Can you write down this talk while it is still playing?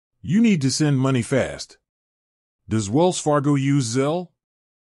You need to send money fast. Does Wells Fargo use Zelle?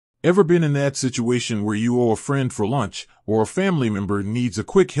 Ever been in that situation where you owe a friend for lunch, or a family member needs a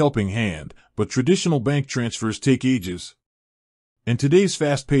quick helping hand, but traditional bank transfers take ages? In today's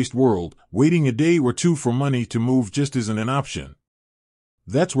fast-paced world, waiting a day or two for money to move just isn't an option.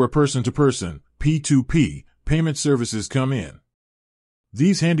 That's where person-to-person, P2P, payment services come in.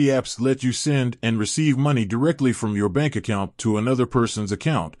 These handy apps let you send and receive money directly from your bank account to another person's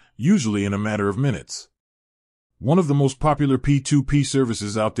account, usually in a matter of minutes. One of the most popular P2P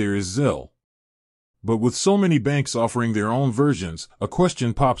services out there is Zelle. But with so many banks offering their own versions, a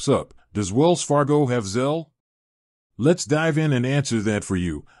question pops up: does Wells Fargo have Zelle? Let's dive in and answer that for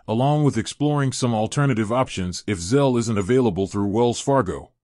you, along with exploring some alternative options if Zelle isn't available through Wells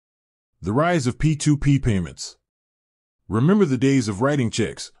Fargo. The rise of P2P payments. Remember the days of writing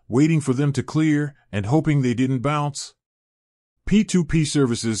checks, waiting for them to clear, and hoping they didn't bounce? P2P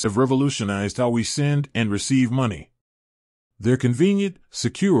services have revolutionized how we send and receive money. They're convenient,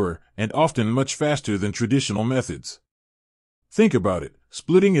 secure, and often much faster than traditional methods. Think about it: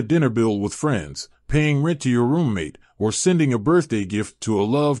 splitting a dinner bill with friends, paying rent to your roommate, or sending a birthday gift to a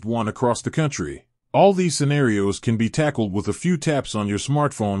loved one across the country. All these scenarios can be tackled with a few taps on your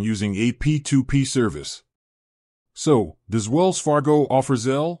smartphone using a P2P service. So, does Wells Fargo offer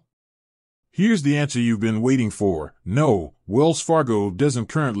Zelle? Here's the answer you've been waiting for. No, Wells Fargo doesn't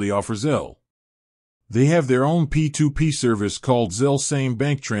currently offer Zelle. They have their own P2P service called Zelle Same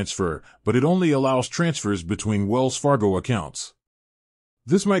Bank Transfer, but it only allows transfers between Wells Fargo accounts.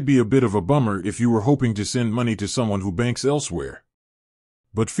 This might be a bit of a bummer if you were hoping to send money to someone who banks elsewhere.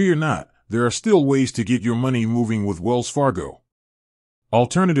 But fear not, there are still ways to get your money moving with Wells Fargo.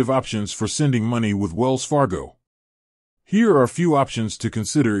 Alternative options for sending money with Wells Fargo. Here are a few options to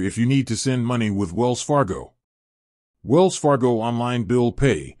consider if you need to send money with Wells Fargo. Wells Fargo Online Bill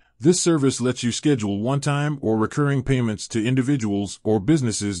Pay. This service lets you schedule one-time or recurring payments to individuals or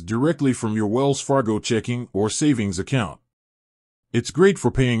businesses directly from your Wells Fargo checking or savings account. It's great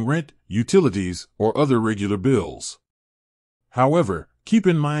for paying rent, utilities, or other regular bills. However, keep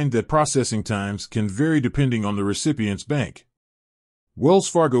in mind that processing times can vary depending on the recipient's bank. Wells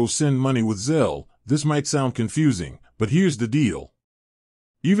Fargo send money with Zelle. This might sound confusing, but here's the deal.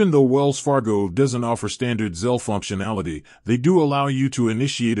 Even though Wells Fargo doesn't offer standard Zelle functionality, they do allow you to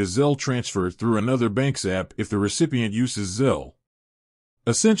initiate a Zelle transfer through another bank's app if the recipient uses Zelle.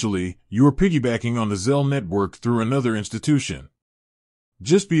 Essentially, you are piggybacking on the Zelle network through another institution.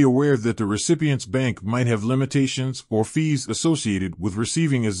 Just be aware that the recipient's bank might have limitations or fees associated with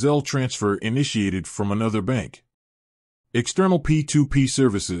receiving a Zelle transfer initiated from another bank. External P2P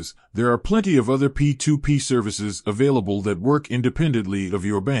services. There are plenty of other P2P services available that work independently of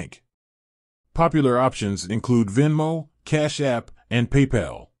your bank. Popular options include Venmo, Cash App, and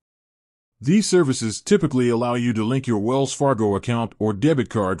PayPal. These services typically allow you to link your Wells Fargo account or debit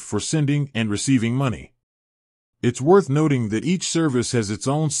card for sending and receiving money. It's worth noting that each service has its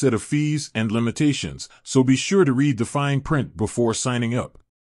own set of fees and limitations, so be sure to read the fine print before signing up.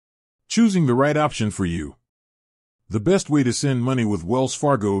 Choosing the right option for you. The best way to send money with Wells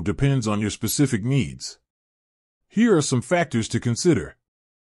Fargo depends on your specific needs. Here are some factors to consider.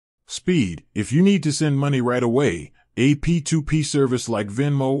 Speed. If you need to send money right away, a P2P service like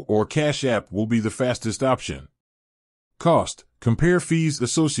Venmo or Cash App will be the fastest option. Cost. Compare fees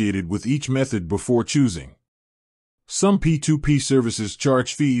associated with each method before choosing. Some P2P services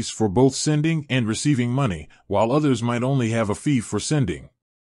charge fees for both sending and receiving money, while others might only have a fee for sending.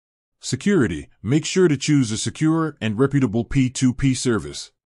 Security. Make sure to choose a secure and reputable P2P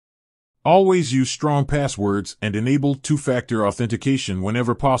service. Always use strong passwords and enable two-factor authentication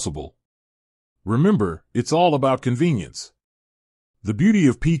whenever possible. Remember, it's all about convenience. The beauty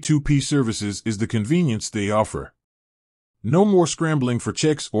of P2P services is the convenience they offer. No more scrambling for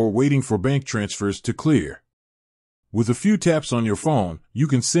checks or waiting for bank transfers to clear. With a few taps on your phone, you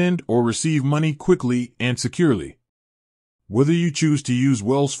can send or receive money quickly and securely. Whether you choose to use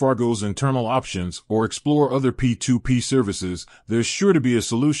Wells Fargo's internal options or explore other P2P services, there's sure to be a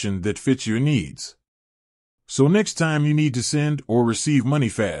solution that fits your needs. So next time you need to send or receive money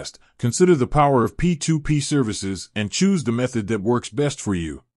fast, consider the power of P2P services and choose the method that works best for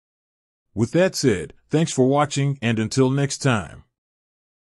you. With that said, thanks for watching, and until next time.